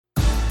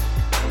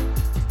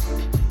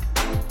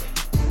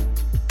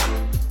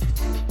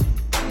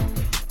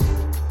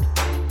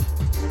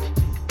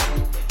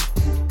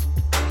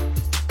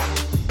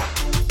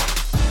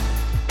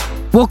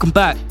Welcome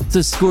back to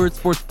the Scored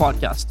Sports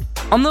Podcast.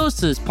 On the host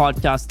of this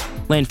podcast,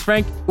 Lane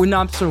Frank, we're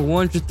now episode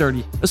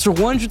 130. Episode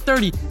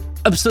 130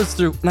 episodes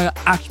through, and I got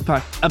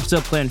action-packed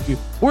episode planned for you.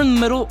 We're in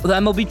the middle of the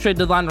MLB trade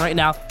deadline right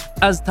now.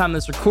 As the time of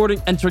this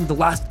recording, entering the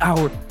last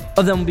hour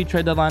of the MLB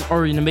trade deadline.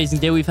 Already an amazing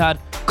day we've had.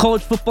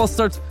 College football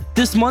starts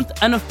this month.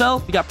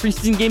 NFL, we got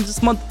preseason games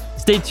this month.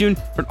 Stay tuned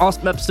for an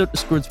awesome episode of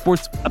Scored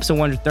Sports, episode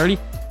 130.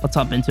 Let's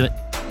hop into it.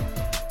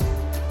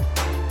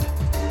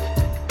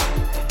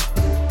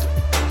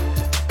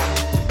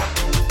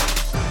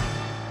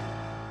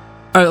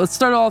 All right, let's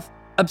start off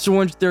episode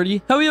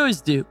 130, how we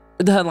always do,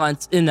 with the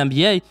headlines in the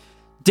NBA.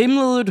 Damian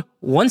Lillard,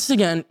 once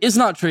again, is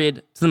not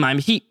traded to the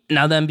Miami Heat.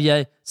 Now the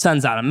NBA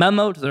sends out a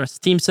memo to the rest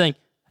of the team saying,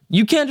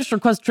 you can't just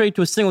request a trade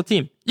to a single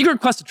team. You can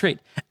request a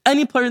trade.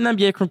 Any player in the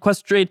NBA can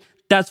request a trade.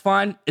 That's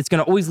fine. It's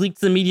going to always leak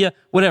to the media.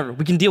 Whatever.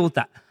 We can deal with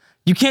that.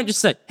 You can't just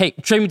say, hey,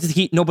 trade me to the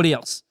Heat, nobody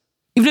else.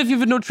 Even if you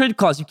have a no trade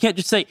clause, you can't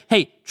just say,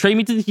 hey, trade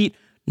me to the Heat,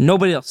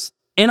 nobody else.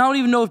 And I don't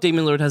even know if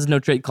Damian Lillard has a no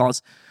trade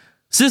clause.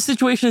 So this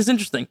situation is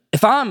interesting.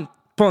 If I'm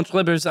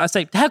Portland Trailblazers, I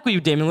say, the heck with you,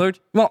 Damian Lillard.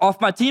 You want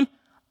off my team?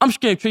 I'm just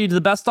going to trade you to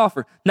the best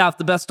offer. Now, if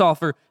the best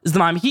offer is the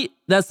Miami Heat,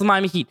 that's the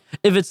Miami Heat.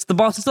 If it's the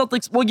Boston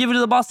Celtics, we'll give it to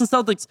the Boston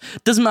Celtics.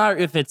 Doesn't matter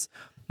if it's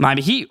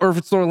Miami Heat or if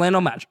it's the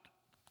Orlando Magic.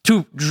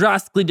 Two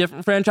drastically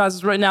different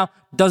franchises right now.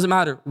 Doesn't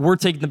matter. We're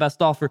taking the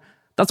best offer.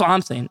 That's what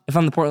I'm saying if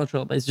I'm the Portland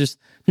Trailblazers. Just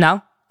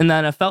now in the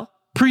NFL,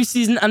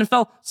 preseason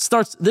NFL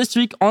starts this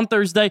week on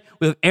Thursday.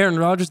 We have Aaron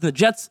Rodgers and the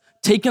Jets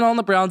taking on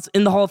the Browns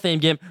in the Hall of Fame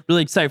game.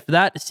 Really excited for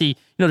that to see,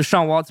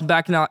 Deshaun Watson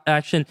back in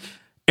action.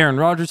 Aaron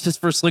Rodgers, his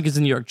first look is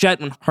a New York Jet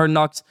when Hard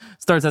Knocks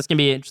starts. That's going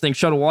to be an interesting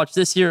show to watch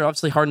this year.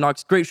 Obviously, Hard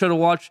Knocks, great show to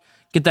watch.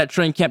 Get that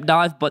training camp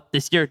dive. But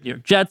this year, New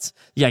York Jets,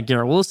 you got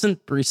Garrett Wilson,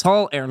 Breece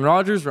Hall, Aaron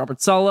Rodgers,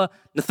 Robert Saleh,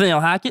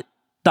 Nathaniel Hackett.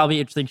 That'll be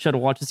an interesting show to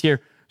watch this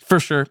year for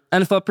sure.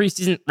 NFL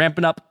preseason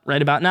ramping up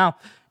right about now.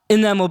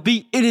 In the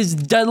MLB, it is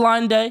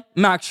deadline day.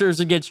 Max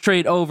Scherzer gets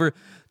traded over to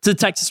the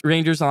Texas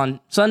Rangers on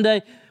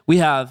Sunday. We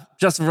have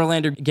Justin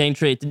Verlander getting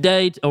traded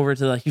today over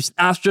to the Houston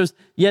Astros.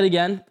 Yet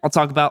again, I'll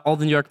talk about all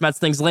the New York Mets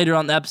things later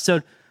on in the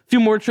episode. A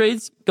few more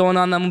trades going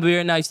on in the MLB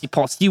right now. You see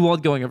Paul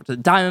Sewald going over to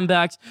the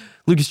Diamondbacks.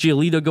 Lucas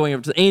Giolito going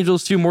over to the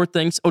Angels. Two more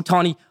things.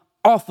 Ohtani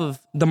off of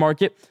the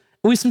market.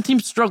 And we have some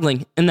teams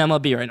struggling in the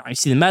MLB right now. You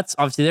see the Mets.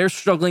 Obviously, they're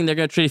struggling. They're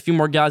going to trade a few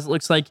more guys, it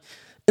looks like,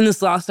 in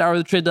this last hour of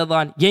the trade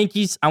deadline.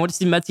 Yankees. I went to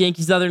see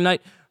Mets-Yankees the other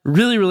night.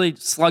 Really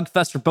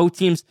slugfest for both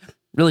teams.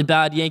 Really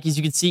bad Yankees.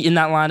 You can see in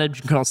that lineup,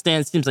 Giancarlo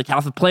Stanton seems like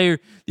half a player.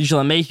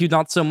 Usually Mayhew,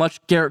 not so much.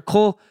 Garrett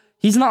Cole,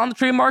 he's not on the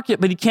trade market,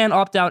 but he can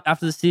opt out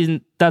after the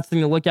season. That's the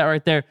thing to look at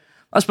right there.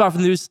 That's about for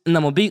the news, and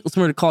then we'll let's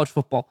move to college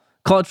football.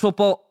 College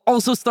football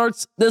also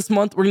starts this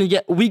month. We're going to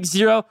get week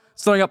 0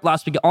 starting up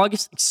last week of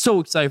August. So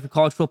excited for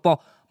college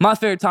football. My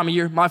favorite time of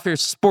year, my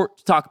favorite sport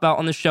to talk about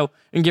on this show,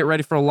 and get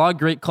ready for a lot of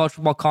great college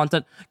football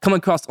content coming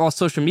across all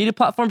social media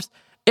platforms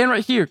and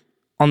right here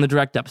on the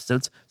direct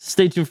episodes. So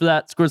stay tuned for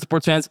that. Scored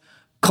Sports fans.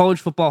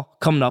 College football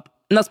coming up.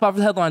 And that's about for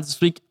the headlines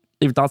this week.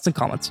 Leave your thoughts and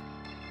comments.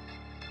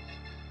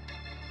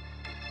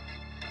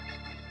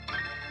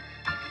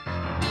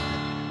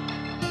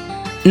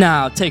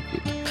 Now, take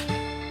week.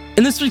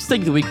 In this week's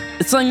Take of the Week,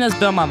 it's something that's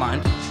been on my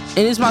mind.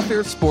 It is my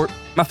favorite sport,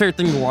 my favorite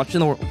thing to watch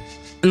in the world.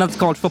 And that's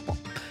college football.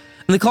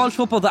 And the college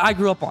football that I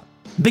grew up on,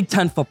 Big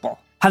Ten football.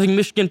 Having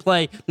Michigan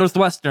play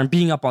Northwestern,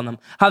 being up on them.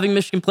 Having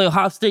Michigan play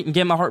Ohio State and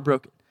get my heart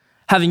broken.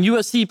 Having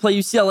USC play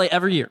UCLA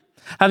every year.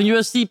 Having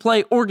USC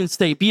play Oregon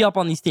State, be up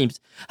on these teams.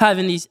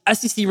 Having these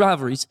SEC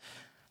rivalries.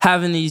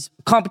 Having these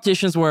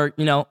competitions where,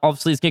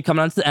 obviously it's going to come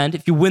down to the end.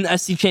 If you win the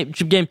SEC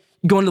championship game,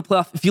 you go into the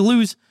playoff. If you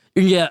lose,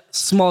 you're going to get a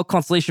small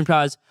consolation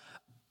prize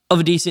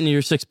of a decent New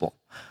Year's Six Bowl.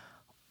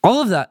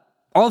 All of that,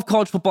 all of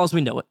college football as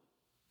we know it,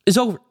 is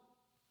over.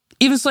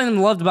 Even something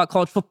I loved about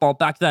college football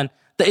back then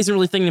that isn't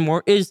really a thing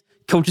anymore is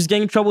coaches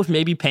getting in trouble with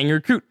maybe paying your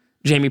recruit.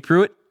 Jamie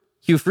Pruitt,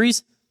 Hugh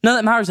Freeze, none of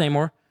that matters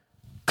anymore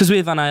because we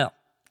have NIL.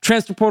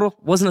 Transfer portal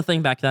wasn't a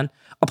thing back then.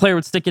 A player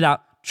would stick it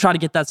out, try to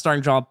get that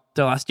starting job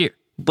their last year.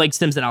 Blake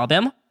Sims at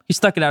Alabama, he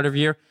stuck it out every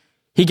year.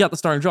 He got the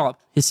starting job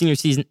his senior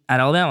season at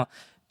Alabama.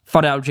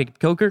 Fought out with Jacob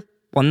Coker,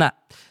 won that.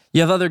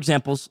 You have other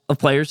examples of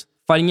players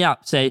fighting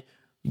out.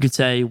 You could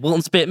say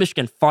Wilton Speight at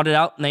Michigan fought it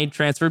out and they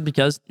transferred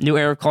because new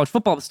era of college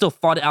football, but still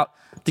fought it out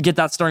to get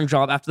that starting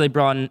job after they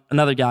brought in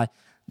another guy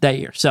that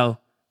year. So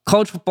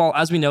college football,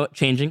 as we know it,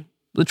 changing.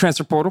 The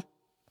transfer portal,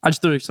 I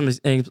just threw some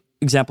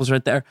examples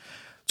right there.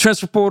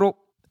 Transfer portal,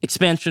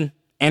 expansion,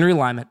 and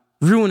realignment,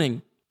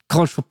 ruining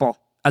college football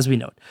as we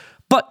know it.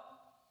 But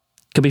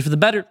could be for the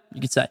better, you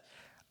could say.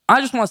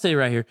 I just want to say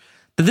right here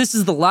that this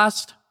is the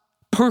last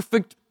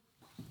perfect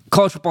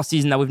college football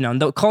season that we've known.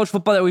 The college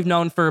football that we've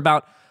known for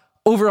about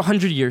over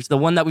 100 years. The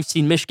one that we've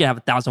seen Michigan have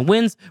 1,000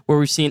 wins, where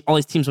we've seen all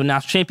these teams win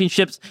national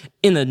championships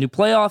in the new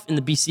playoff, in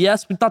the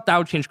BCS. We thought that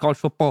would change college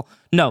football.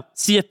 No,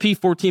 CFP,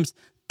 4 teams,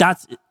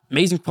 that's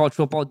amazing for college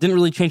football. It didn't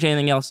really change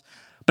anything else.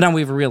 But now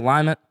we have a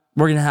realignment.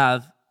 We're going to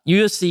have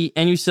USC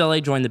and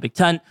UCLA join the Big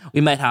Ten.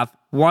 We might have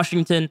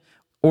Washington,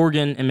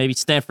 Oregon, and maybe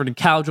Stanford and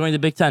Cal join the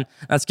Big Ten.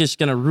 That's just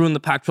going to ruin the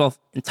Pac-12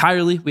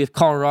 entirely. We have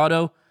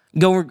Colorado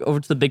Go over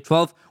to the Big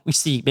 12. We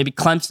see maybe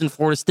Clemson,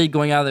 Florida State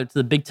going out there to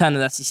the Big 10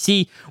 and the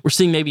SEC. We're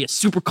seeing maybe a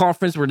super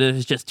conference where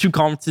there's just two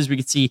conferences. We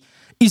could see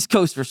East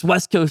Coast versus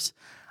West Coast.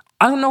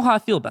 I don't know how I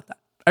feel about that.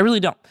 I really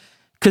don't.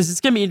 Because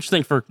it's going to be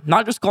interesting for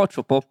not just college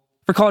football,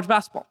 for college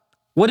basketball.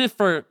 What if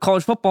for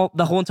college football,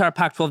 the whole entire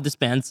Pac-12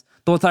 disbands,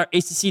 the whole entire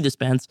ACC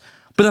disbands?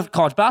 But then for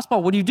college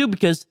basketball, what do you do?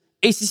 Because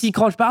ACC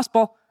college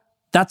basketball,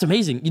 that's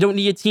amazing. You don't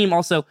need a team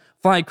also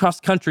flying across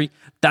the country.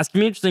 That's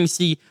going to be interesting to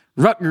see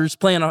Rutgers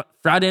play on a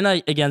Friday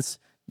night against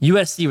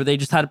USC, where they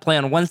just had to play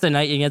on a Wednesday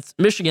night against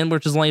Michigan,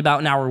 which is only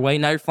about an hour away.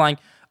 Now you're flying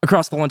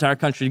across the whole entire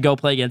country to go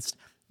play against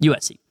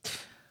USC.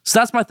 So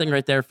that's my thing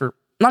right there for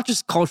not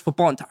just college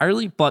football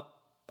entirely, but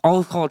all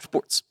of college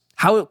sports.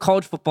 How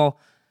college football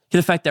can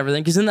affect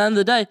everything. Because in the end of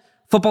the day,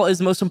 football is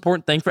the most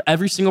important thing for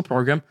every single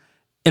program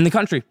in the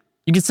country.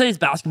 You could say it's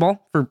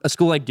basketball for a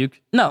school like Duke.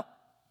 No,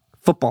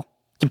 football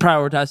can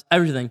prioritize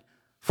everything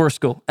for a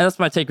school. And that's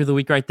my take of the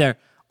week right there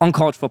on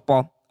college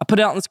football. I put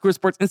it out on the Squared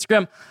Sports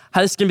Instagram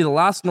how this is going to be the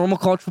last normal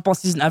college football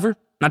season ever.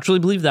 I truly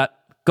believe that.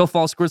 Go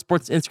follow Squared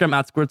Sports Instagram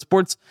at Squared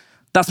Sports.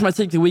 That's my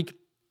take of the week.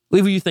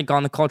 Leave what you think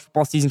on the college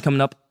football season coming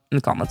up in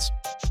the comments.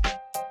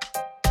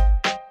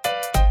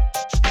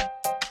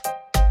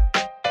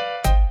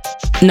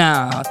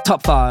 Now,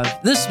 top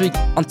 5. This week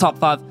on top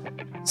 5,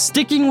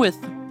 sticking with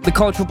the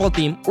college football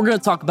theme, we're going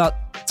to talk about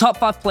top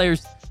 5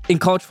 players in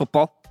college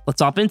football.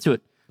 Let's hop into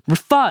it. Number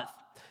 5,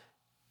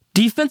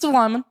 defensive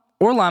lineman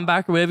or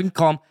linebacker, whatever you can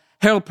call him,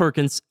 Harold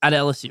Perkins at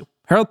LSU.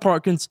 Harold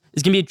Perkins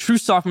is going to be a true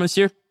sophomore this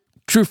year,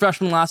 true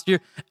freshman last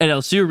year at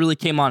LSU. Really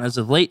came on as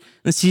of late in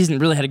the season,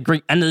 really had a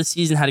great end of the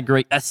season, had a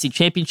great SEC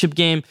championship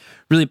game,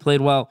 really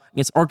played well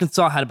against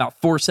Arkansas, had about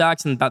 4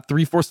 sacks and about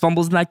 3 forced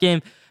fumbles in that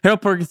game.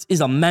 Harold Perkins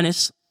is a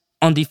menace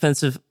on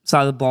defensive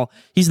side of the ball.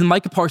 He's the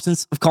Micah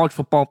Parsons of college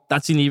football.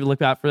 That's who you need to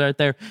look out for right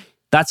there.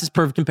 That's his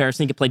perfect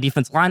comparison. He can play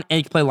defensive line and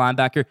he can play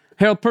linebacker.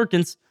 Harold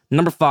Perkins,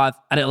 number 5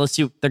 at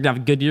LSU. They're going to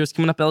have a good years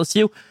coming up at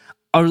LSU.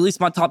 I'll release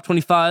my top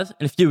 25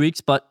 in a few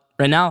weeks, but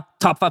right now,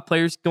 top 5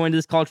 players going into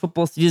this college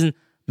football season.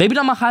 Maybe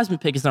not my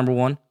Heisman pick is number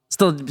 1.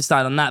 Still to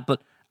decide on that,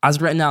 but as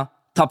of right now,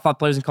 top 5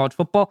 players in college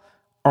football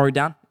already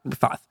down. Number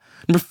 5.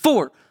 Number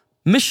 4,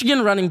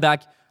 Michigan running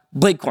back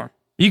Blake Corum.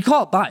 You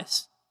call it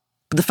bias,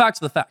 but the facts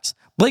are the facts.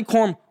 Blake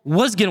Corum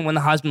was going to win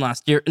the Heisman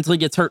last year until he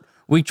gets hurt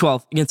week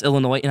 12 against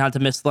Illinois and had to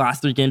miss the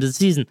last 3 games of the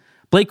season.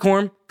 Blake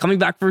Corum coming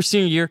back for his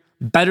senior year,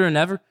 better than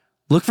ever.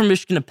 Look for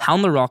Michigan to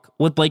pound the rock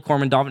with Blake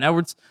Corum and Donovan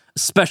Edwards,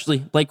 especially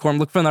Blake Corum.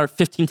 Look for another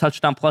 15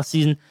 touchdown plus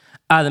season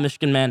out of the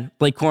Michigan man,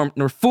 Blake Corum.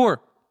 Number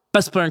 4,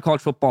 best player in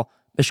college football,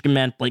 Michigan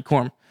man, Blake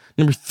Corum.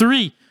 Number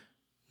 3,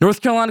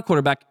 North Carolina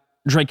quarterback,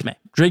 Drake May.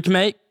 Drake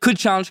May could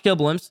challenge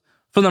Caleb Williams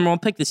for the number 1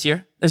 pick this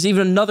year. There's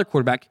even another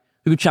quarterback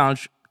who could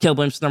challenge Caleb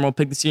Williams for the number 1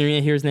 pick this year. You're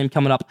going to hear his name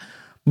coming up.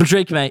 But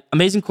Drake May,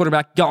 amazing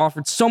quarterback, got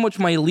offered so much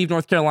money to leave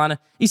North Carolina.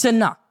 He said,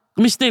 nah,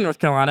 let me stay in North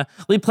Carolina.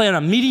 Let me play on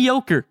a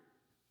mediocre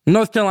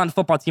North Carolina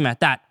football team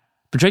at that.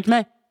 But Drake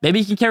May, maybe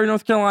he can carry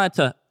North Carolina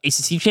to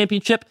ACC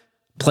championship,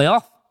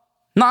 playoff.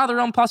 Not out of their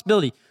own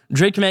possibility.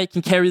 Drake May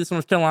can carry this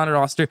North Carolina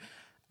roster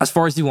as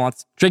far as he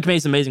wants. Drake May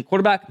is an amazing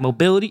quarterback.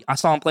 Mobility, I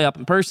saw him play up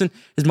in person.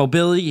 His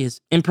mobility,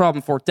 his improv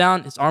and fourth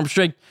down, his arm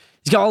strength.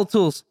 He's got all the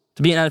tools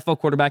to be an NFL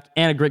quarterback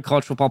and a great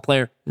college football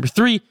player. Number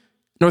 3,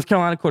 North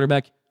Carolina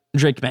quarterback,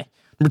 Drake May.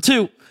 Number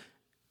 2,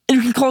 and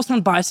you can call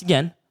someone biased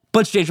again, but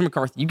it's J.J.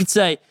 McCarthy. You could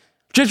say,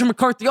 J.J.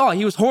 McCarthy,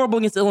 he was horrible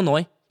against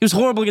Illinois. He was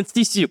horrible against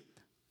TCU.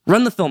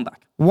 Run the film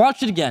back.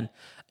 Watch it again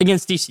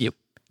against TCU.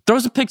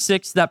 Throws a pick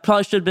 6 that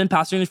probably should have been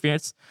pass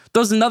interference.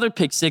 Throws another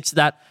pick 6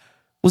 that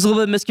was a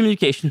little bit of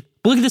miscommunication.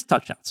 But look at his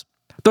touchdowns.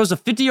 Throws a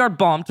 50-yard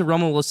bomb to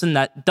Roman Wilson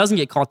that doesn't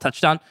get called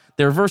touchdown.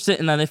 They reverse it,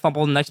 and then they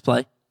fumble the next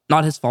play.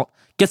 Not his fault.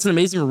 Gets an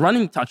amazing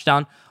running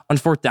touchdown on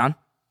 4th down.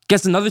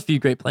 Gets another few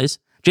great plays.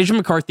 J.J.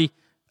 McCarthy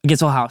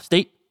against Ohio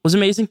State was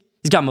amazing.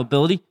 He's got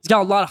mobility. He's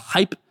got a lot of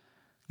hype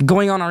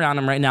going on around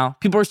him right now.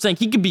 People are saying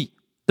he could be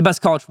the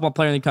best college football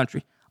player in the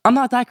country. I'm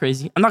not that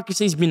crazy. I'm not going to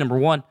say he's going to be number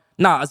 1.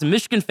 Nah, as a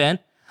Michigan fan,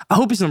 I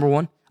hope he's number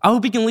 1. I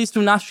hope he can lead to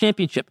a national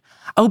championship.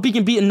 I hope he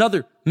can be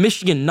another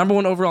Michigan number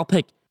 1 overall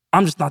pick.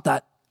 I'm just not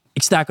that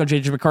ecstatic on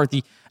J.J.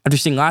 McCarthy after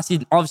seeing last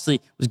season. Obviously,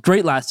 it was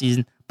great last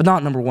season, but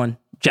not number 1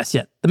 just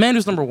yet. The man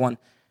who's number 1.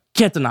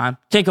 Can't deny him.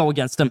 Can't go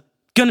against him.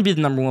 Going to be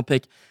the number 1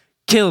 pick.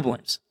 Caleb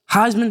Williams.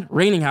 Heisman,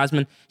 reigning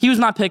Heisman. He was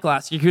my pick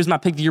last year. He was my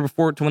pick the year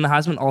before to win the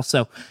Heisman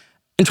also.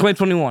 In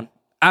 2021,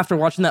 after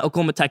watching that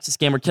Oklahoma-Texas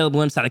game where Caleb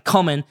Williams had to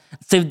come in and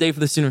save the day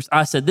for the Sooners,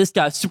 I said, this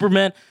guy's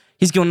Superman.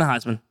 He's going to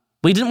Heisman.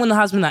 Well, he didn't win the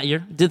Heisman that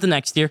year. Did the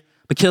next year.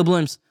 But Caleb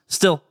Williams,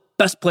 still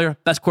best player,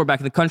 best quarterback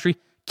in the country.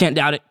 Can't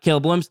doubt it.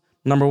 Caleb Williams,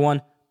 number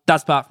 1.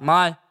 That's about for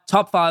my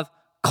top 5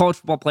 college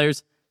football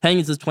players heading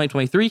into the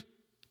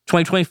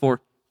 2023-2024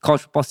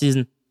 college football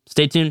season.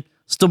 Stay tuned.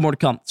 Still more to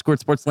come. Squared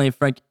Sports Lane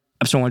Frank,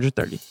 episode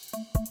 130.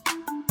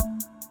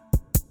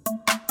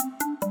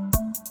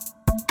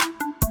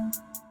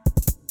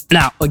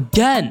 Now,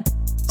 again,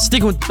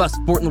 sticking with the best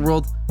sport in the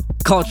world,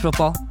 college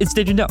football, it's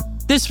Did You Know?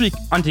 This week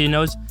on Did You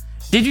Know's,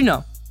 did you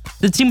know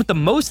the team with the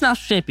most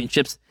national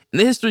championships in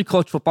the history of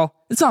college football,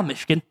 it's not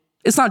Michigan,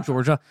 It's not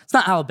Georgia. It's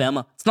not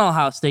Alabama. It's not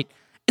Ohio State.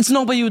 It's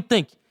nobody you would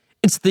think.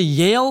 It's the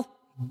Yale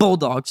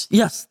Bulldogs.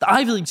 Yes, the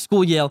Ivy League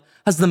school Yale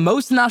has the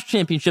most national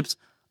championships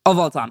of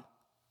all time.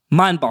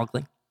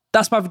 Mind-boggling.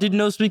 That's why we did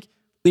know this week.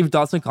 Leave your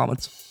thoughts in the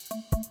comments.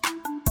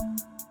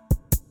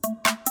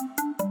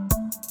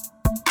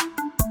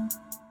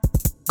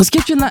 Let's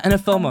get you in that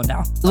NFL mode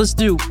now. Let's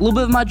do a little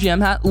bit of my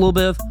GM hat, a little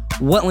bit of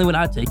what lane would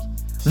I take.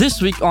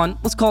 This week on,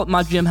 let's call it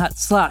my GM hat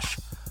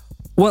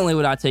 / what lane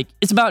would I take.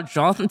 It's about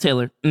Jonathan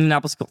Taylor and the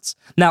Indianapolis Colts.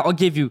 Now, I'll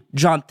give you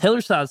John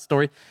Taylor's side of the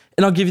story,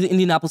 and I'll give you the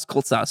Indianapolis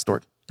Colts side of the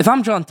story. If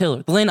I'm John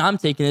Taylor, the lane I'm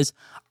taking is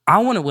I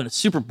want to win a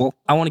Super Bowl.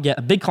 I want to get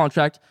a big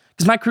contract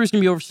because my career's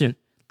going to be over soon.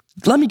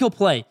 Let me go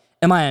play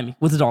in Miami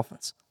with the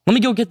Dolphins. Let me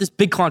go get this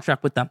big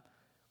contract with them.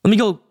 Let me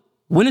go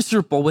win a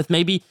Super Bowl with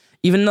maybe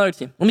even another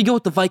team. Let me go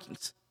with the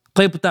Vikings.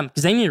 Play up with them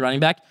because they need a running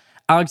back.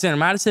 Alexander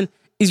Madison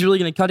is really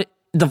going to cut it.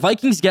 The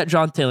Vikings get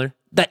John Taylor.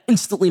 That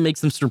instantly makes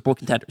them Super Bowl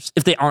contenders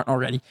if they aren't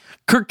already.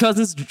 Kirk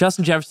Cousins,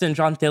 Justin Jefferson, and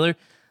John Taylor,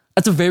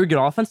 that's a very good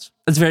offense.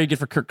 That's very good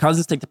for Kirk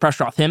Cousins. Take the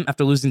pressure off him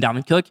after losing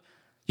Dalvin Cook.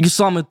 You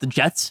saw him with the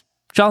Jets,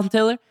 Jonathan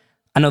Taylor.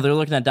 I know they're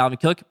looking at Dalvin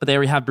Cook, but they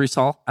already have Breece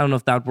Hall. I don't know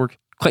if that would work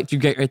quite too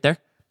great right there.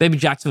 Maybe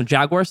Jacksonville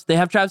Jaguars. They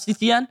have Travis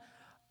Etienne.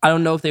 I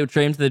don't know if they would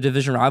trade him to the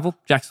division rival,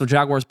 Jacksonville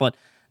Jaguars, but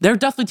there are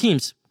definitely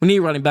teams who need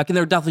a running back, and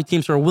there are definitely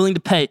teams who are willing to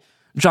pay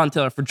John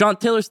Taylor. For John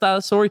Taylor's style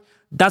of story,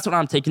 that's what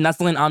I'm taking. That's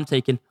the lane I'm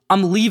taking.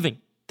 I'm leaving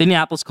the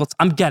Indianapolis Colts.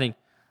 I'm getting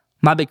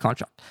my big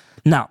contract.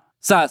 Now,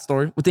 side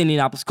story with the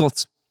Indianapolis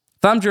Colts.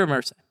 If I'm Jerry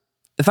Mercer,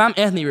 if I'm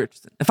Anthony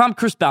Richardson, if I'm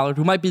Chris Ballard,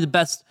 who might be the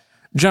best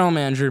general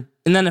manager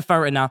in the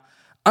NFL right now,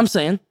 I'm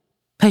saying,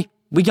 hey,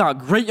 we got a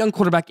great young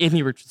quarterback,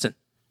 Anthony Richardson.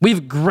 We have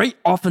a great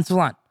offensive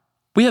line.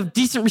 We have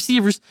decent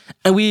receivers,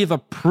 and we have a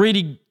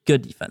pretty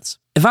good defense.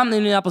 If I'm the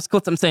Indianapolis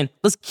Colts, I'm saying,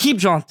 let's keep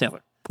John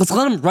Taylor. Let's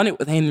let him run it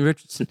with Anthony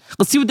Richardson.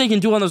 Let's see what they can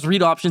do on those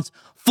read options.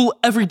 Fool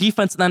every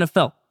defense in the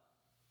NFL.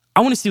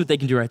 I want to see what they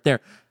can do right there.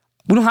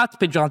 We don't have to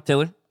pay John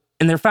Taylor,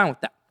 and they're fine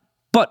with that.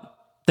 But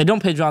if they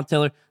don't pay John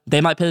Taylor,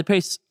 they might pay the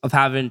price of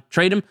having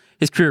trade him,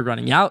 his career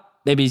running out.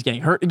 Maybe he's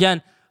getting hurt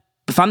again.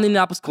 If I'm the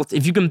Indianapolis Colts,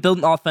 if you can build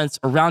an offense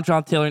around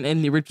John Taylor and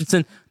Anthony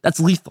Richardson, that's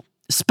lethal,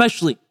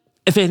 especially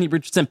if Anthony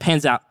Richardson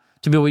pans out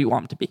to be what you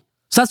want him to be.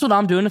 So that's what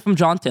I'm doing if I'm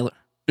John Taylor,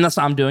 and that's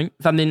what I'm doing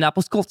if I'm the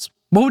Indianapolis Colts.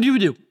 What would you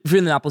do if you're the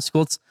Indianapolis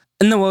Colts?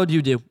 And then what would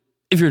you do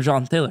if you're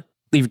Jonathan Taylor?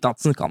 Leave your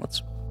thoughts in the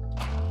comments.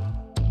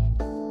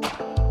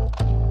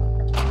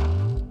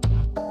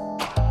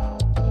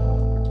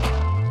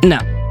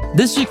 Now,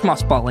 this week for my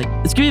spotlight,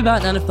 it's going to be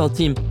about an NFL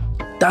team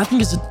that I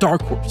think is a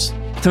dark horse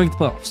to make the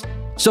playoffs.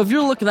 So if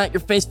you're looking at your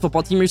fantasy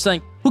football team, you're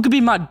saying, who could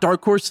be my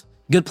dark horse,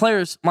 good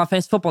players, my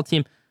fantasy football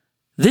team?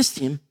 This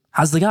team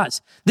has the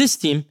guys. This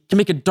team can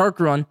make a dark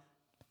run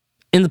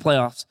in the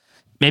playoffs.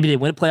 Maybe they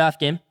win a playoff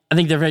game. I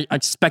think they're very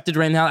expected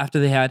right now after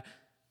they had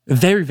a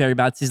very, very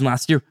bad season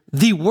last year.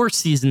 The worst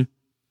season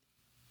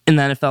in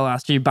the NFL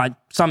last year by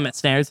some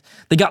standards.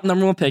 They got the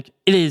number 1 pick.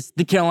 It is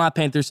the Carolina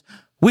Panthers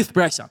with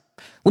Bryce Young.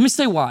 Let me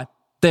say why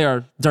they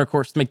are dark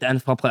horse to make the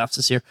NFL playoffs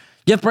this year.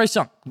 You have Bryce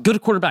Young,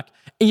 good quarterback,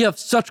 and you have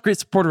such great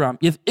support around.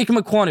 You have Ike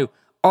Ekwonu,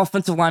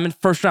 offensive lineman,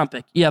 first-round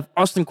pick. You have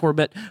Austin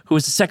Corbett, who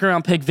was a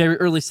second-round pick, very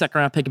early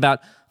second-round pick about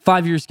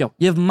 5 years ago.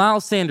 You have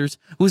Miles Sanders,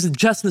 who was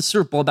just in the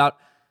Super Bowl about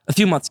a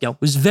few months ago.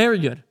 It was very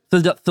good for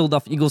the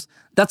Philadelphia Eagles.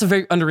 That's a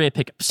very underrated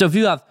pickup. So if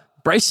you have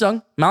Bryce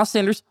Young, Miles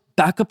Sanders,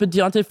 backup at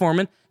Deontay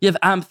Foreman, you have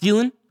Adam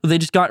Thielen, who they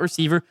just got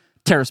receiver,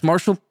 Terrace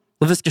Marshall,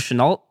 Laviska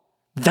Shenault.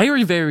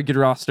 Very, very good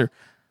roster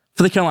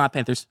for the Carolina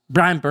Panthers.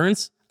 Brian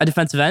Burns, a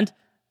defensive end.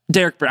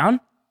 Derek Brown,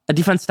 a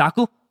defensive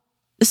tackle.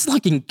 This is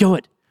looking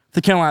good for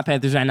the Carolina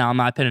Panthers right now, in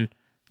my opinion.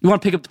 You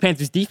want to pick up the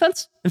Panthers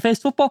defense in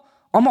fantasy football?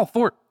 I'm all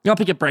for it. You want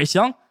to pick up Bryce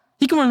Young?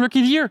 He can win Rookie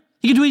of the Year.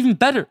 He can do even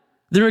better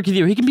than Rookie of the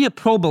Year. He can be a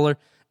Pro Bowler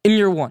in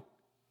year 1.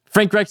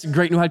 Frank Reich's a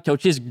great new head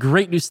coach. He has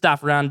great new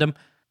staff around him.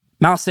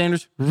 Miles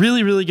Sanders,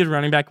 really, really good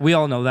running back. We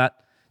all know that.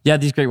 You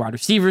have these great wide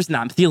receivers.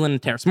 Now I'm Thielen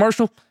and Terrace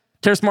Marshall.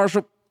 Terrace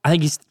Marshall, I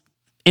think he's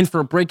in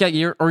for a breakout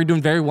year, or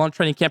doing very well in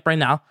training camp right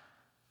now.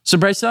 So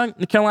Bryce Young,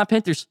 the Carolina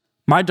Panthers,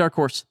 my dark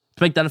horse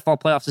to make the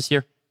NFL playoffs this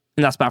year.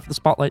 And that's about for the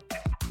spotlight.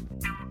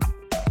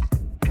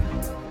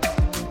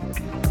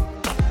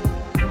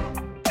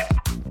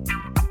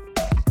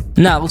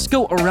 Now, let's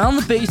go around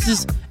the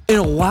bases in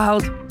a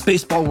wild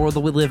baseball world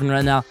that we live in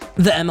right now,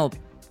 the MLB.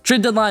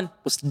 Trade deadline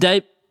was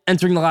today,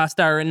 entering the last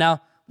hour right now.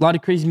 A lot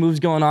of crazy moves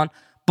going on.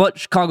 But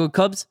Chicago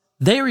Cubs,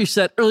 they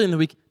reset early in the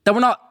week that we're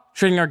not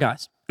trading our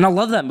guys. And I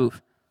love that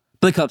move.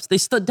 But the Cubs, they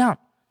stood down.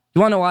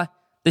 You want to know why?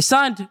 They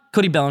signed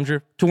Cody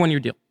Bellinger to a 1-year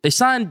deal. They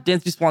signed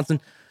Dansby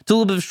Swanson to a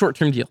little bit of a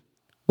short-term deal.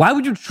 Why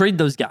would you trade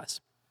those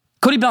guys?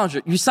 Cody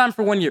Bellinger, you signed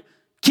for 1 year.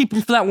 Keep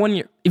him for that 1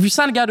 year. If you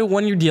sign a guy to a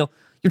 1-year deal,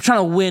 you're trying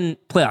to win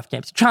playoff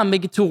games. You're trying to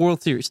make it to a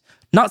World Series.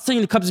 Not saying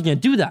the Cubs are going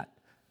to do that.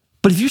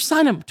 But if you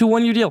sign him to a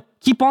 1-year deal,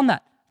 keep on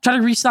that. Try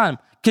to re-sign him.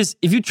 Because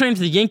if you trade him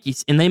to the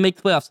Yankees and they make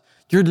the playoffs,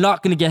 you're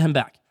not going to get him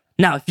back.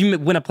 Now, if you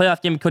win a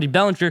playoff game with Cody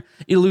Bellinger,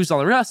 you lose all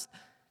the rest.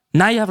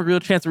 Now you have a real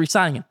chance of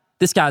re-signing him.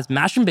 This guy's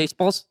mashing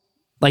baseballs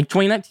like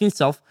 2019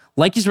 self,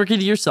 like his Rookie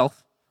of the Year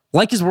self,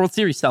 like his World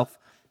Series self.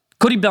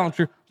 Cody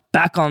Bellinger,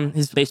 back on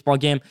his baseball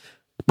game.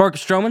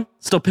 Marcus Stroman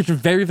still pitching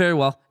very, very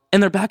well.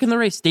 And they're back in the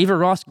race. David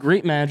Ross,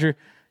 great manager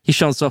he's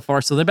shown so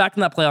far. So they're back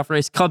in that playoff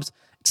race. Cubs,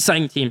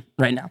 exciting team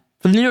right now.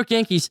 For the New York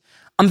Yankees,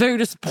 I'm very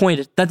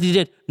disappointed that they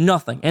did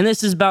nothing. And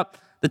this is about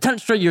the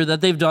 10th straight year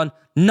that they've done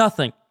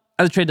nothing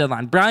at the trade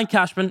deadline. Brian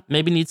Cashman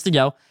maybe needs to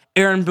go.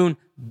 Aaron Boone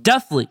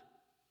definitely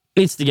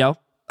needs to go.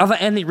 I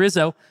thought Anthony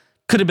Rizzo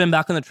could have been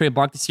back on the trade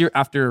block this year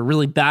after a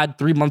really bad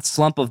 3-month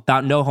slump of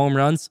about no home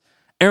runs.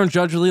 Aaron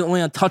Judge really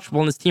only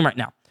untouchable in this team right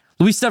now.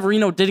 Luis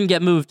Severino didn't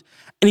get moved,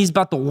 and he's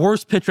about the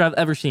worst pitcher I've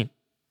ever seen.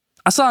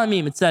 I saw a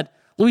meme. It said,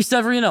 Luis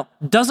Severino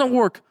doesn't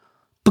work,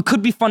 but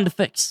could be fun to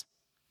fix.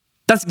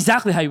 That's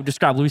exactly how you would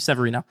describe Luis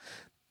Severino.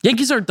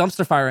 Yankees are a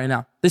dumpster fire right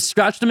now. They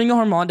scratched Domingo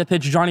Germán to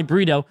pitch Johnny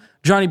Brito.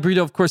 Johnny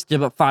Brito, of course,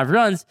 gave up 5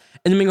 runs,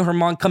 and Domingo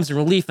Germán comes in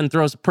relief and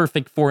throws a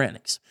perfect 4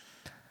 innings.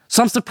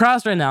 So I'm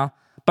surprised right now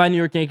by New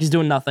York Yankees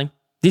doing nothing.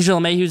 DJ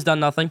LeMahieu's done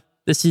nothing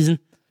this season.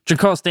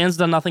 Giancarlo Stanton's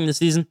done nothing this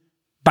season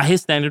by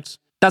his standards.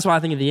 That's why I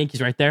think of the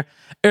Yankees right there.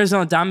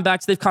 Arizona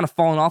Diamondbacks, they've kind of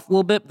fallen off a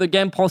little bit, but they're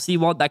getting Paul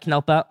Sewald. That can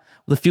help out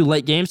with a few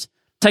late games.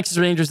 Texas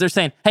Rangers, they're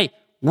saying, hey,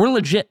 we're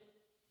legit.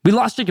 We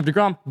lost Jacob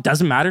deGrom.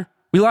 Doesn't matter.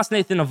 We lost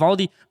Nathan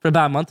Eovaldi for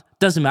about a month.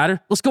 Doesn't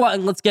matter. Let's go out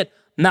and let's get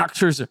Max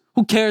Scherzer.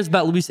 Who cares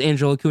about Luis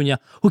Angel Acuna,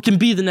 who can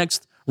be the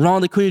next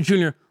Ronald Acuna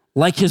Jr.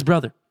 like his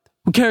brother?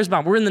 Who cares about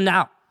him? We're in the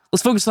now.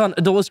 Let's focus on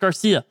Adolis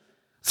Garcia.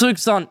 Let's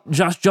focus on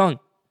Josh Jung.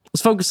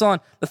 Let's focus on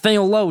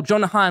Nathaniel Lowe,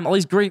 Jonah Heim, all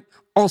these great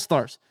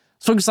all-stars.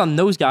 Let's focus on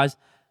those guys.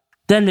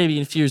 Then maybe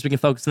in a few years we can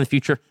focus in the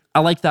future.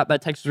 I like that by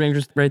Texas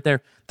Rangers right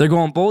there. They're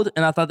going bold,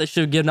 and I thought they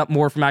should have given up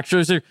more for Max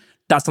Scherzer.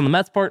 That's on the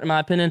Mets part, in my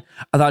opinion.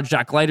 I thought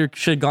Jack Leiter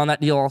should have gone that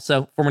deal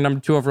also, former number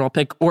 2 overall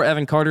pick, or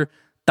Evan Carter.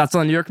 That's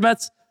on the New York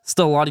Mets.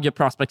 Still a lot of good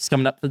prospects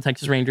coming up for the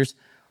Texas Rangers.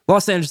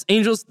 Los Angeles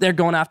Angels, they're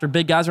going after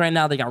big guys right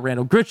now. They got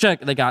Randall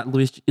Grichuk. They got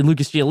Lucas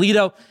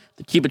Giolito.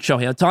 To keep it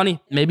Shohei Ohtani.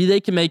 Maybe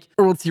they can make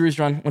a World Series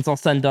run when it's all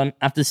said and done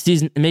after the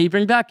season, and maybe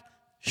bring back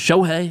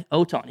Shohei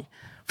Ohtani.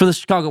 For the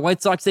Chicago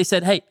White Sox, they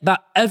said, hey, about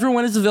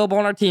everyone is available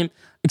on our team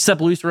except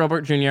Luis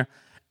Robert Jr. And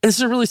this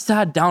is a really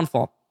sad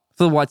downfall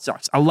for the White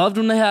Sox. I loved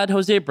when they had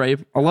Jose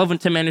Abreu. I loved when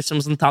Tim Anderson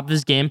was on top of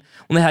his game.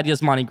 When they had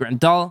Yasmani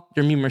Grandal,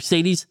 Jeremy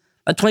Mercedes.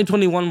 That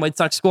 2021 White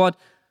Sox squad,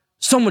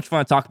 so much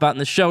fun to talk about in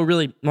the show.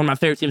 Really, one of my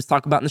favorite teams to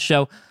talk about in the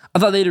show. I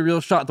thought they had a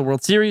real shot at the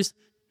World Series.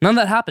 None of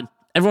that happened.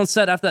 Everyone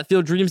said after that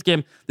Field of Dreams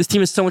game, this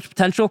team has so much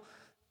potential.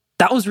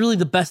 That was really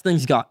the best thing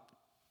he's got.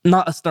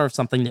 Not a star of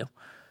something new.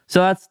 So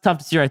that's tough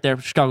to see right there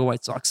for Chicago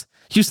White Sox.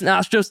 Houston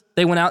Astros,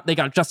 they went out, they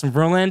got Justin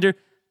Verlander.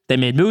 They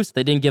made moves.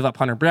 They didn't give up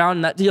Hunter Brown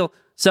in that deal.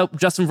 So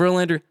Justin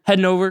Verlander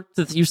heading over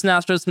to the Houston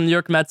Astros from the New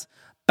York Mets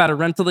about a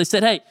rental. They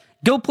said, hey,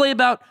 go play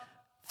about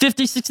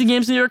 50, 60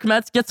 games in the New York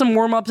Mets, get some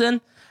warm-ups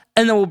in,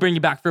 and then we'll bring you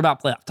back for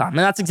about playoff time. And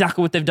that's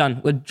exactly what they've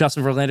done with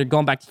Justin Verlander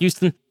going back to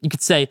Houston. You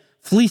could say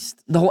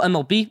fleeced the whole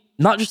MLB,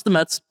 not just the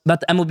Mets, but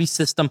the MLB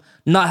system,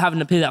 not having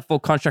to pay that full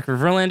contract for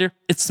Verlander.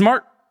 It's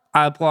smart.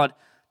 I applaud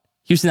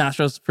Houston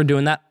Astros for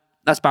doing that.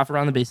 That's about for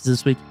Around the Bases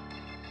this week.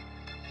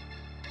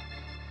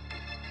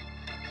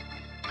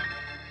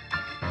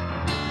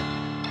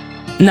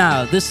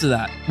 Now, this or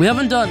that. We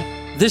haven't done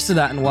this or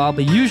that in a while,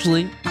 but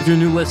usually, if you're a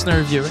new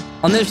listener or viewer,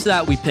 on this or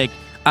that, we pick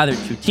either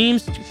 2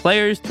 teams, 2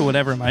 players, 2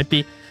 whatever it might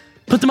be,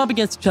 put them up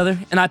against each other,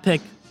 and I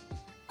pick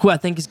who I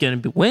think is going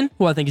to win,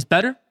 who I think is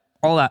better,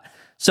 all that.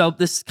 So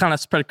this is kind of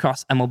spread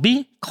across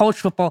MLB, college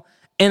football,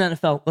 and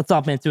NFL. Let's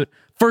hop into it.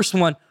 First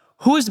one,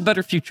 who is the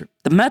better future,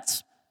 the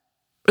Mets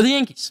or the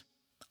Yankees?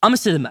 I'm going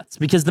to say the Mets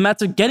because the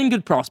Mets are getting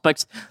good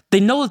prospects. They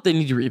know that they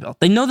need to rebuild.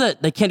 They know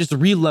that they can't just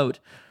reload.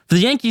 For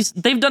the Yankees,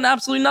 they've done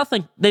absolutely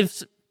nothing. They've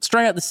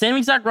strung out the same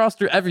exact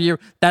roster every year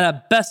that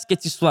at best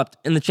gets you swept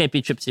in the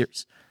championship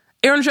series.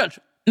 Aaron Judge,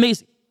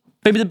 amazing.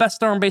 Maybe the best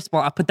star in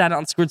baseball. I put that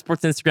on Squared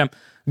Sports Instagram.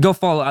 Go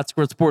follow at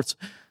Squared Sports.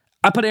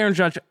 I put Aaron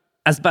Judge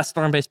as best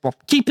star in baseball.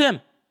 Keep him.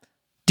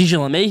 DJ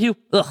LeMahieu,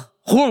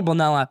 horrible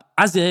now lap.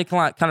 Isaiah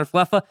Connor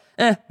Fleffa,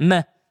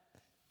 meh.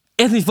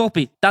 Anthony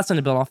Volpe, that's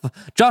something to build off of.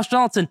 Josh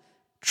Donaldson,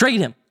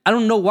 trade him. I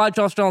don't know why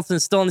Josh Donaldson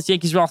is still on this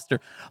Yankees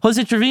roster.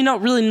 Jose Trevino,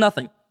 really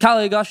nothing. Kyle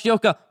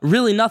Higashioka,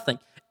 really nothing.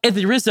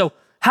 Anthony Rizzo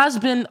has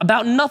been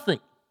about nothing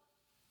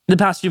in the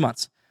past few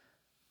months.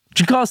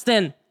 Giancarlo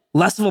Stanton,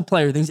 less of a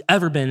player than he's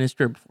ever been in his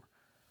career before.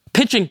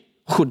 Pitching,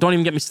 don't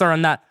even get me started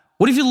on that.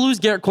 What if you lose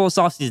Garrett Cole this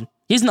offseason?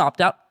 He's an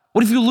opt-out.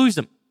 What if you lose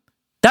him?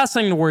 That's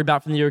something to worry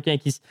about for the New York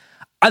Yankees.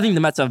 I think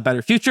the Mets have a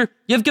better future.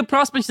 You have good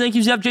prospects.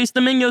 Yankees, you have Jason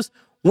Domingos.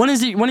 When are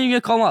you going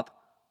to call him up?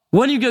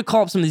 When are you going to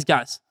call up some of these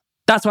guys?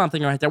 That's what I'm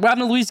thinking right there. What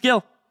happened to Luis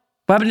Gil?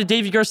 What happened to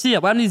Davey Garcia?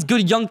 What happened to these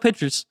good young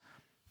pitchers?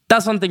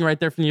 That's one thing right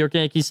there from the New York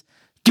Yankees.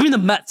 Give me the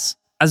Mets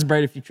as a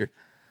brighter future.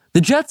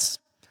 The Jets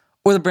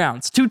or the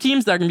Browns. 2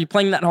 teams that are going to be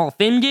playing that Hall of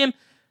Fame game.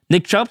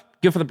 Nick Chubb,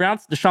 good for the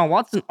Browns. Deshaun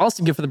Watson,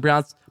 also good for the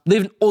Browns. But they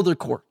have an older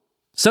core.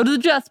 So do the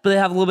Jets, but they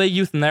have a little bit of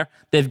youth in there.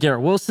 They have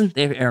Garrett Wilson.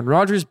 They have Aaron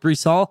Rodgers,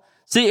 Breece Hall.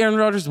 Say Aaron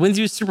Rodgers wins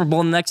you a Super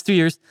Bowl in the next 2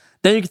 years.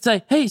 Then you could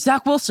say, hey,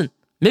 Zach Wilson,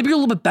 maybe you're a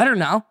little bit better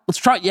now. Let's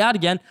try you out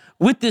again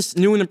with this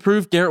new and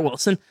improved Garrett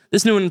Wilson,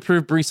 this new and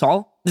improved Breece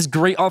Hall, this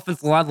great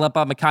offensive line led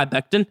by Mekhi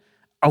Becton,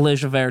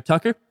 Elijah Vera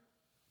Tucker.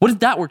 What if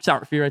that works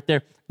out for you right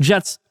there?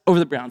 Jets over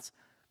the Browns.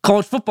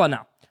 College football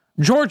now.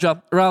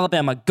 Georgia or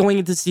Alabama going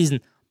into the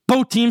season.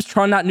 Both teams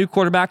trying out new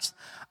quarterbacks.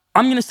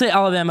 I'm going to say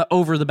Alabama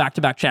over the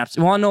back-to-back champs.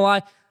 You want to know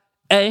why?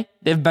 A,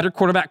 they have better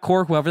quarterback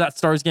core, whoever that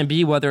star is going to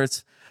be, whether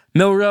it's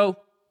Milroe,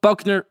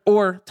 Buckner,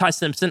 or Ty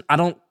Simpson.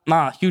 I'm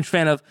not a huge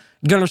fan of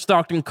Gunnar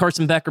Stockton,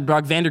 Carson Beck, or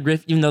Brock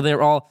Vandergriff, even though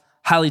they're all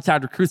highly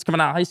touted recruits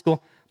coming out of high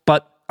school.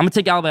 But I'm going to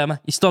take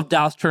Alabama. You still have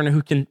Dallas Turner,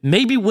 who can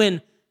maybe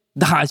win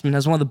the Heisman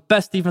as one of the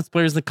best defense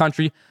players in the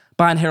country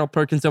behind Harold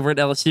Perkins over at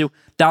LSU.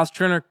 Dallas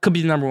Turner could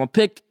be the number one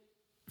pick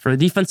for the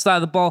defense side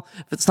of the ball.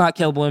 If it's not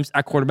Caleb Williams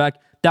at quarterback,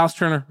 Dallas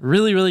Turner,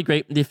 really, really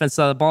great on the defense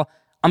side of the ball.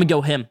 I'm going to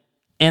go him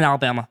and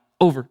Alabama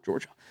over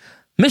Georgia.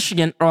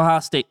 Michigan or Ohio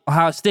State.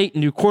 Ohio State,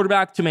 new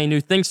quarterback, too many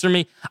new things for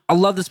me. I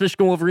love this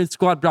Michigan Wolverines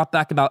squad. Brought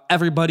back about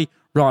everybody.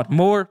 Rod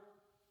Moore,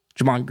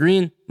 Jamon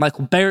Green,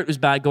 Michael Barrett, who's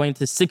bad going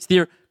into his 6th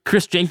year.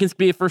 Chris Jenkins could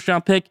be a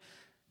first-round pick.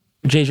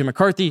 J.J.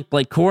 McCarthy,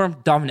 Blake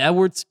Corum, Donovan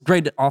Edwards,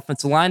 great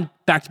offensive line.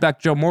 Back-to-back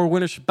Joe Moore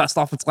winners, best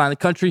offensive line in the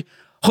country.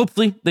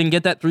 Hopefully, they can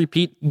get that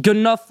three-peat. Good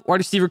enough wide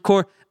receiver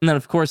core. And then,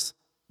 of course,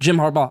 Jim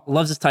Harbaugh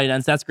loves his tight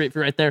ends. That's great for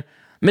you right there.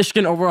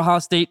 Michigan over Ohio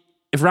State.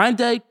 If Ryan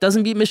Day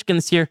doesn't beat Michigan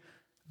this year,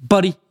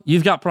 buddy,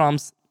 you've got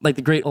problems. Like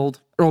the great old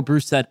Earl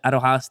Bruce said at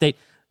Ohio State.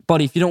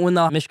 Buddy, if you don't win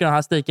the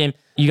Michigan-Ohio State game,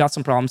 you got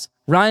some problems.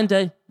 Ryan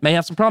Day may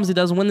have some problems. He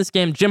doesn't win this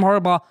game. Jim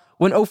Harbaugh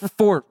went 0 for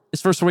 4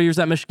 his first 4 years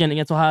at Michigan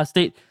against Ohio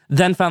State,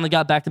 then finally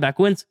got back-to-back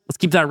wins. Let's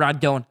keep that ride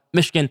going.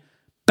 Michigan,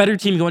 better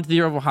team going into the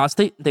year over Ohio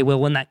State. They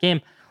will win that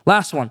game.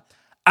 Last one,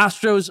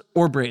 Astros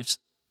or Braves.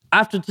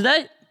 After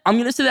today, I'm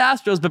going to say the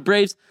Astros, but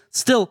Braves,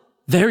 still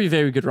very,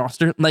 very good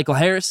roster. Michael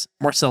Harris,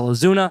 Marcell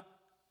Ozuna,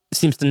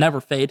 seems to never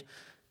fade.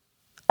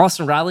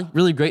 Austin Riley,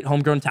 really great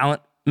homegrown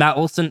talent. Matt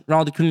Olson,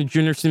 Ronald Acuna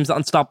Jr. seems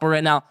unstoppable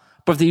right now.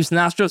 But for the Houston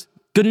Astros,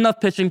 good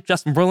enough pitching.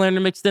 Justin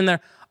Verlander mixed in there.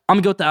 I'm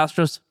going to go with the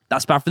Astros.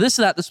 That's about for this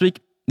or that this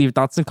week. Leave your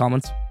thoughts and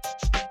comments.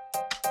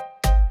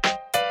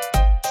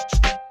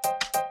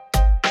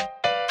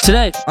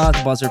 Today on At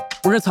the Buzzer,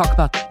 we're going to talk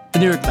about the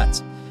New York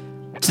Mets.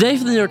 Today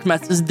for the New York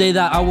Mets is a day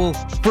that I will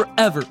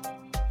forever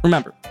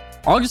remember.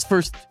 August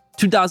 1st,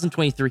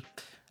 2023,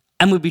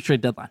 MLB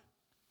trade deadline.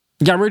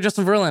 You got rid of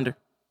Justin Verlander.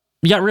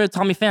 You got rid of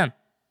Tommy Pham.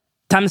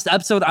 Time this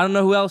episode, I don't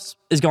know who else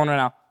is going right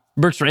now.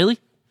 Burks Raley?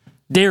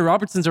 Dave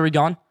Robertson's already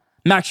gone.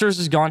 Max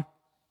Scherzer's gone.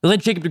 They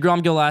let Jacob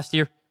deGrom go last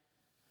year.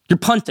 You're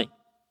punting.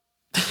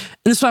 And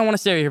this is what I want to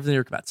say right here for the New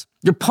York Mets.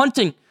 You're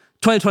punting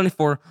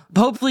 2024,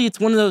 but hopefully it's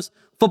one of those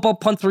football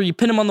punts where you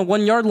pin them on the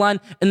 1-yard line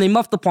and they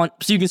muff the punt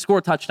so you can score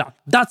a touchdown.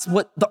 That's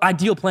what the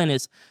ideal plan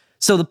is.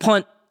 So the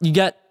punt, you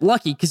get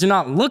lucky because you're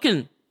not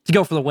looking to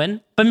go for the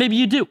win, but maybe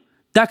you do.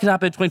 That could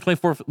happen in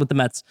 2024 with the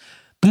Mets.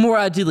 But more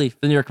ideally for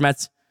the New York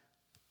Mets,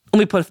 let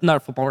me put another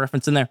football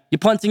reference in there. You're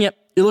punting it,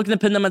 you're looking to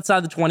pin them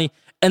inside the 20,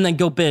 and then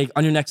go big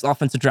on your next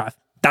offensive drive.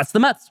 That's the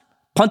Mets.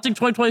 Punting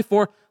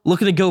 2024,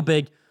 looking to go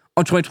big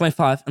on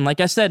 2025. And like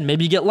I said,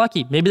 maybe you get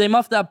lucky. Maybe they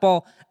muff that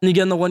ball and you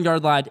get on the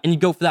 1-yard line and you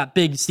go for that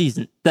big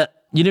season that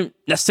you didn't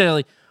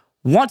necessarily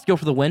want to go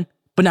for the win,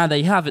 but now that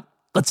you have it,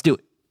 let's do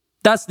it.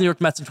 That's the New York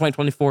Mets in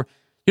 2024.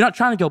 You're not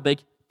trying to go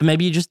big, but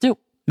maybe you just do.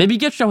 Maybe you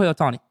get Shohei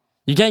Ohtani.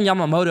 You're getting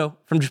Yamamoto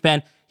from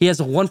Japan. He has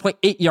a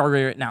 1.8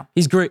 ERA right now.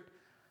 He's great.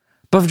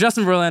 But for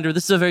Justin Verlander,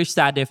 this is a very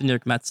sad day for the New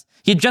York Mets.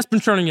 He had just been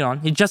turning it on.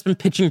 He'd just been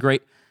pitching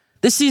great.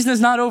 This season is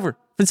not over.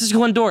 Francisco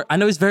Lindor, I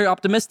know he's very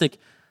optimistic,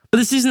 but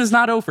this season is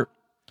not over.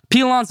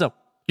 Pete Alonso,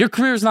 your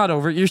career is not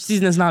over. Your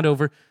season is not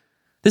over.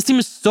 This team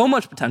has so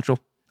much potential.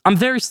 I'm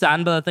very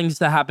saddened by the things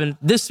that happened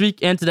this week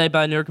and today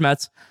by the New York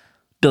Mets.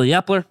 Billy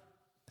Epler,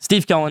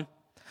 Steve Cohen.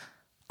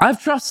 I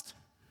have trust,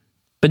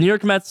 but New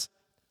York Mets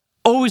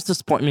always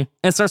disappoint me,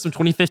 and it starts from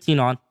 2015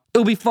 on.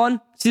 It'll be fun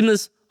seeing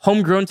this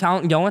homegrown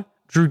talent going.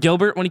 Drew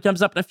Gilbert when he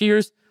comes up in a few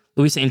years,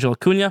 Luis Angel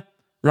Acuna,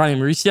 Ronnie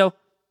Mauricio,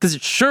 because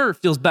it sure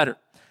feels better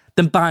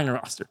than buying a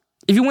roster.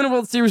 If you win a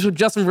World Series with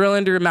Justin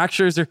Verlander and Max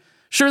Scherzer,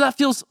 sure, that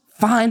feels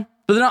fine,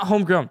 but they're not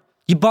homegrown.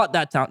 You bought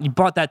that talent. You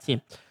bought that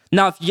team.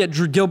 Now, if you get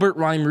Drew Gilbert,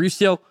 Ronnie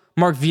Mauricio,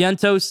 Mark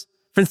Vientos,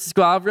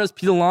 Francisco Alvarez,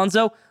 Pete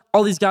Alonso,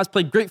 all these guys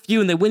played great for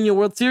you and they win you a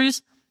World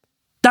Series,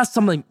 that's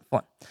something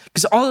fun.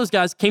 Because all those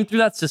guys came through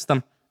that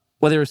system,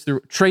 whether it was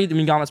through trade, I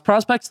mean, got as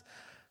prospects,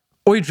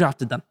 or you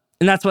drafted them.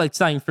 And that's what's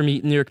exciting for me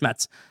in the New York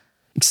Mets.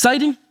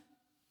 Exciting,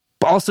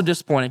 but also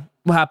disappointing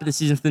what happened this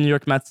season for the New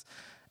York Mets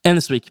and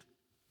this week.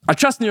 I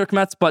trust the New York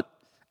Mets, but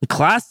in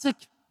classic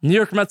New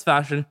York Mets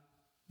fashion,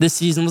 this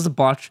season was a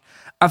botch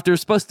after it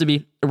was supposed to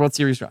be a World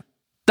Series run.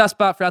 That's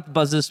about for At the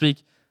Buzz this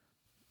week.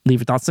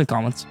 Leave your thoughts in the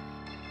comments.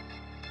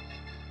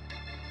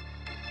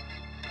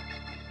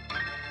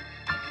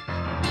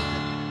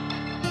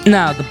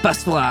 Now, the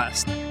best for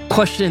last.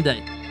 Question of the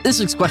day. This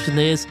week's question of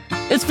the day is,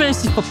 it's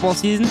fantasy football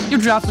season. Your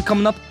drafts are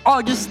coming up.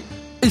 August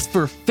is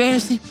for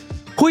fantasy.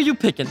 Who are you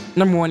picking?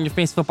 Number one in your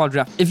fantasy football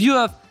draft. If you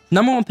have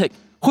number one pick,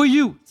 who are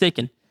you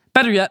taking?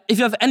 Better yet, if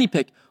you have any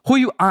pick, who are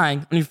you eyeing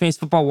on your fantasy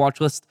football watch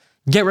list?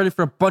 Get ready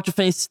for a bunch of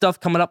fantasy stuff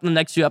coming up in the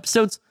next few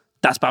episodes.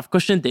 That's about for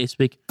question of the day this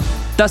week.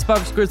 That's about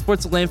for Squared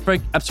Sports at Lane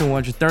Frank, episode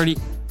 130.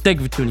 Thank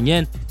you for tuning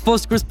in. Follow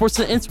Squared Sports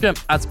on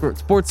Instagram at Squared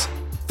Sports.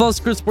 Follow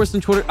Squirt Sports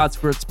on Twitter at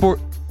Squirt Sport.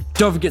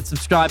 Don't forget to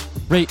subscribe,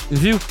 rate, and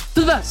review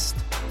for the best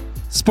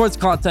sports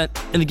content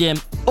in the game.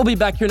 We'll be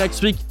back here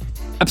next week,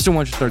 episode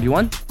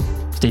 131.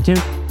 Stay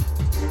tuned.